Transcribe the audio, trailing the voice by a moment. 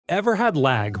Ever had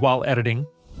lag while editing?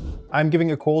 I'm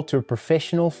giving a call to a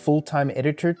professional full-time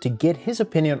editor to get his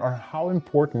opinion on how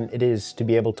important it is to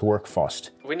be able to work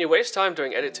fast. When you waste time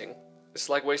doing editing, it's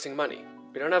like wasting money.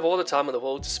 We don't have all the time in the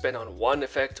world to spend on one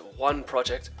effect or one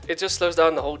project. It just slows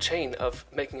down the whole chain of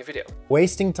making a video.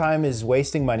 Wasting time is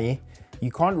wasting money.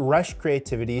 You can't rush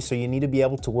creativity, so you need to be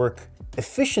able to work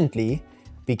efficiently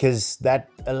because that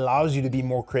allows you to be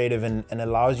more creative and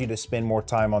allows you to spend more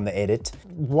time on the edit.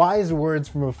 Wise words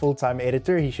from a full-time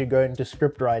editor. He should go into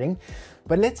script writing.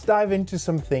 But let's dive into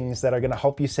some things that are going to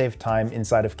help you save time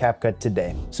inside of CapCut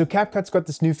today. So CapCut's got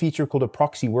this new feature called a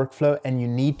proxy workflow, and you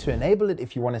need to enable it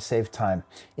if you want to save time.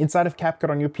 Inside of CapCut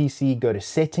on your PC, go to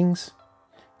Settings,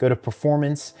 go to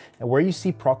Performance, and where you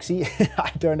see proxy,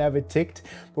 I don't have it ticked,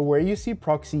 but where you see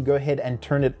proxy, go ahead and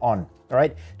turn it on. All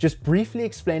right, just briefly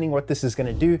explaining what this is going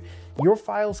to do. Your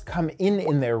files come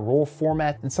in their raw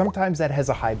format, and sometimes that has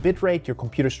a high bit rate. Your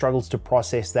computer struggles to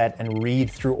process that and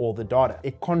read through all the data.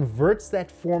 It converts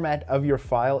that format of your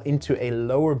file into a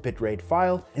lower bitrate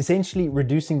file, essentially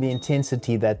reducing the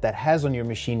intensity that has on your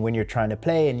machine when you're trying to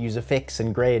play and use effects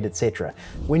and grade, etc.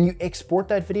 When you export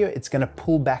that video, it's going to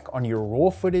pull back on your raw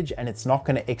footage, and it's not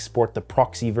going to export the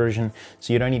proxy version,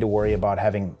 so you don't need to worry about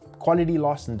having quality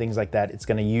loss and things like that. It's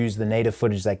going to use the native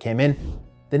footage that came in.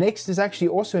 The next is actually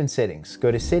also in settings.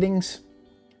 Go to settings,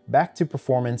 back to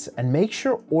performance, and make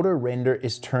sure auto render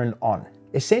is turned on.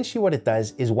 Essentially what it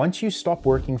does is once you stop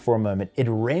working for a moment, it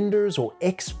renders or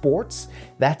exports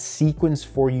that sequence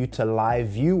for you to live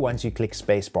view once you click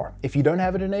spacebar. If you don't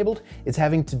have it enabled, it's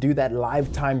having to do that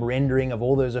live time rendering of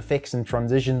all those effects and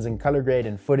transitions and color grade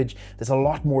and footage. There's a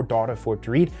lot more data for it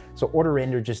to read. So auto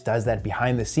render just does that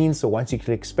behind the scenes. So once you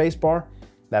click spacebar,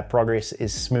 that progress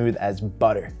is smooth as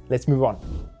butter. Let's move on.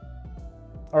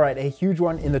 All right, a huge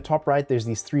one in the top right, there's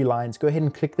these three lines. Go ahead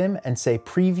and click them and say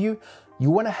preview. You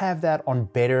want to have that on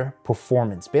better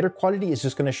performance. Better quality is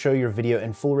just going to show your video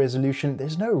in full resolution.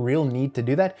 There's no real need to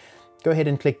do that. Go ahead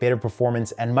and click better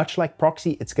performance, and much like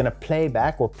proxy, it's going to play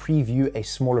back or preview a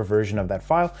smaller version of that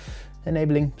file,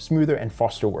 enabling smoother and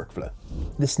faster workflow.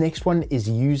 This next one is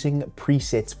using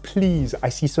presets. Please, I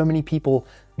see so many people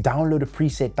download a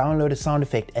preset, download a sound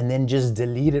effect, and then just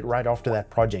delete it right after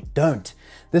that project. Don't.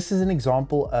 This is an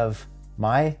example of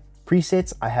my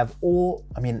presets. I have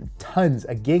tons,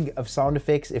 a gig of sound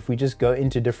effects. If we just go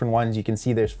into different ones, you can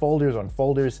see there's folders on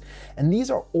folders, and these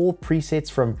are all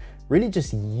presets from really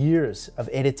just years of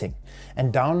editing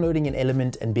and downloading an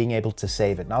element and being able to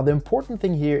save it. Now, the important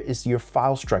thing here is your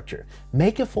file structure.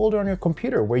 Make a folder on your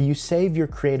computer where you save your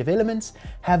creative elements,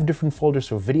 have different folders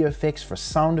for video effects, for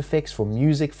sound effects, for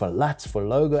music, for LUTs, for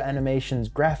logo animations,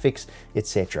 graphics,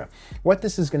 etc. What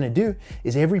this is going to do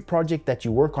is every project that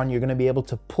you work on, you're going to be able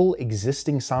to pull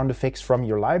existing sound effects from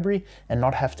your library and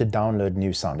not have to download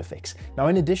new sound effects. Now,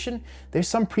 in addition, there's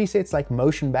some presets like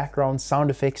motion backgrounds, sound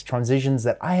effects, transitions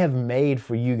that I have made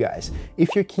for you guys.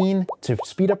 If you're keen to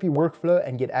speed up your workflow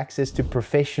and get access to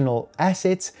professional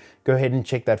assets, go ahead and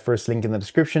check that first link in the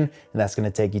description, and that's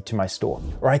going to take you to my store.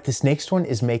 All right, this next one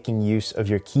is making use of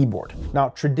your keyboard. Now,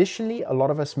 traditionally, a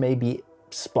lot of us may be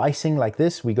splicing like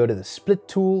this. We go to the split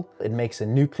tool, it makes a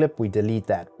new clip, we delete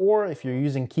that. Or if you're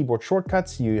using keyboard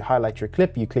shortcuts, you highlight your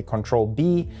clip, you click Ctrl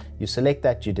B, you select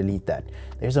that, you delete that.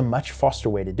 There's a much faster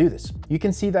way to do this. You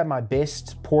can see that my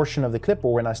best portion of the clip,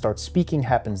 or when I start speaking,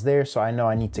 happens there, so I know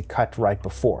I need to cut right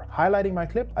before. Highlighting my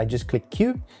clip, I just click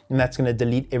Q, and that's going to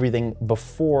delete everything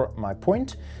before my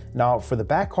point. Now for the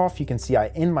back half, you can see I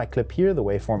end my clip here, the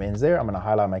waveform ends there. I'm going to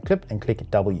highlight my clip and click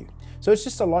W. So it's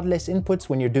just a lot less inputs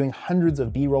when you're doing hundreds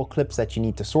of B-roll clips that you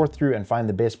need to sort through and find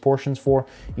the best portions for.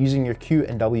 Using your Q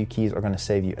and W keys are going to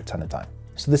save you a ton of time.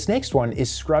 So this next one is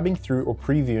scrubbing through or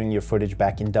previewing your footage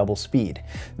back in double speed.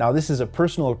 Now, this is a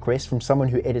personal request from someone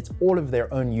who edits all of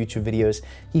their own YouTube videos.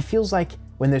 He feels like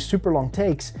when there's super long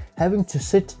takes, having to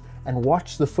sit and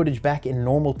watch the footage back in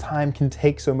normal time can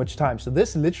take so much time. So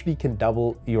this literally can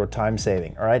double your time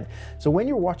saving, all right? So when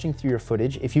you're watching through your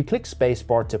footage, if you click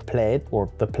spacebar to play it,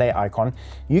 or the play icon,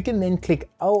 you can then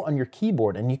click L on your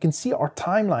keyboard, and you can see our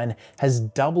timeline has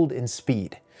doubled in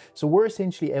speed. So we're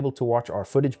essentially able to watch our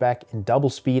footage back in double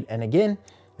speed. And again,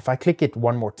 if I click it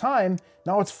one more time,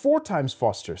 now it's 4 times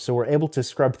faster. So we're able to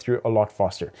scrub through a lot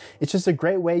faster. It's just a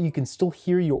great way. You can still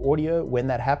hear your audio when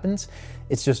that happens.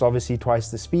 It's just obviously twice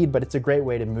the speed, but it's a great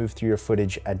way to move through your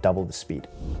footage at double the speed.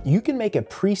 You can make a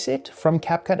preset from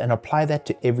CapCut and apply that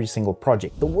to every single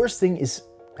project. The worst thing is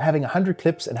having 100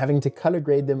 clips and having to color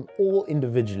grade them all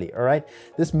individually, all right?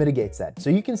 This mitigates that. So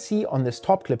you can see on this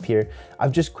top clip here,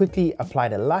 I've just quickly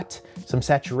applied a LUT, some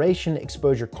saturation,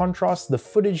 exposure, contrast. The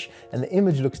footage and the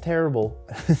image looks terrible.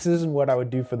 This isn't what I would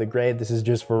do for the grade. This is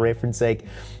just for reference sake.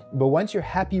 But once you're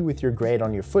happy with your grade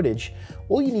on your footage,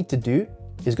 all you need to do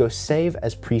is go save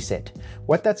as preset.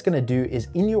 What that's gonna do is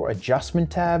in your adjustment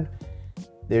tab,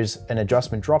 there's an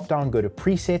adjustment drop down, go to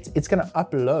presets. It's gonna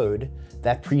upload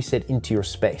that preset into your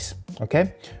space,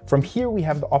 okay? From here, we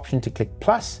have the option to click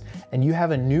plus, and you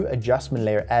have a new adjustment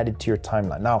layer added to your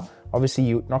timeline. Now, obviously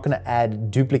you're not gonna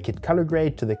add duplicate color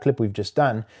grade to the clip we've just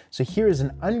done. So here is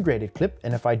an ungraded clip,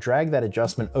 and if I drag that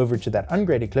adjustment over to that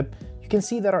ungraded clip, you can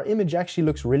see that our image actually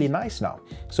looks really nice now.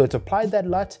 So it's applied that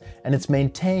LUT, and it's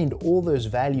maintained all those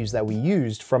values that we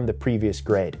used from the previous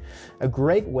grade. A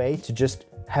great way to just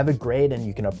have a grade and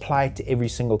you can apply it to every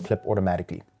single clip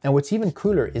automatically. And what's even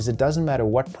cooler is it doesn't matter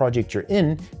what project you're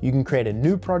in, you can create a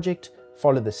new project,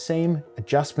 follow the same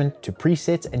adjustment to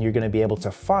presets, and you're gonna be able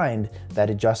to find that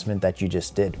adjustment that you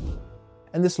just did.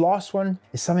 And this last one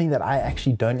is something that I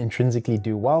actually don't intrinsically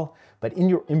do well, but in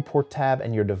your import tab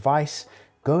and your device,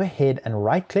 go ahead and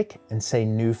right click and say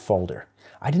new folder.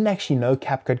 I didn't actually know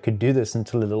CapCut could do this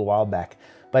until a little while back,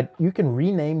 but you can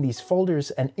rename these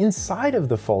folders, and inside of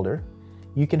the folder,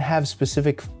 you can have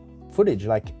specific footage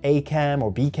like A cam or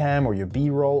B cam or your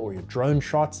B-roll or your drone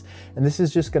shots. And this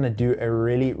is just gonna do a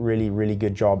really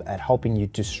good job at helping you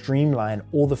to streamline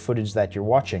all the footage that you're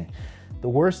watching. The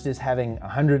worst is having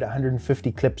 100,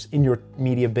 150 clips in your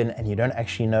media bin and you don't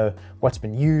actually know what's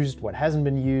been used, what hasn't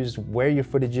been used, where your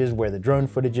footage is, where the drone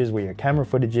footage is, where your camera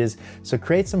footage is. So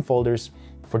create some folders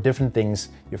for different things,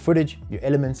 your footage, your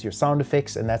elements, your sound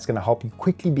effects, and that's gonna help you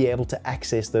quickly be able to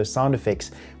access those sound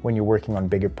effects when you're working on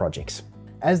bigger projects.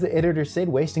 As the editor said,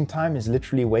 wasting time is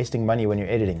literally wasting money when you're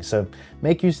editing. So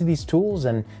make use of these tools,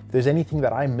 and if there's anything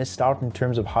that I missed out in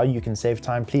terms of how you can save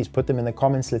time, please put them in the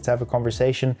comments. Let's have a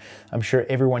conversation. I'm sure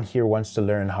everyone here wants to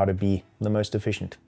learn how to be the most efficient.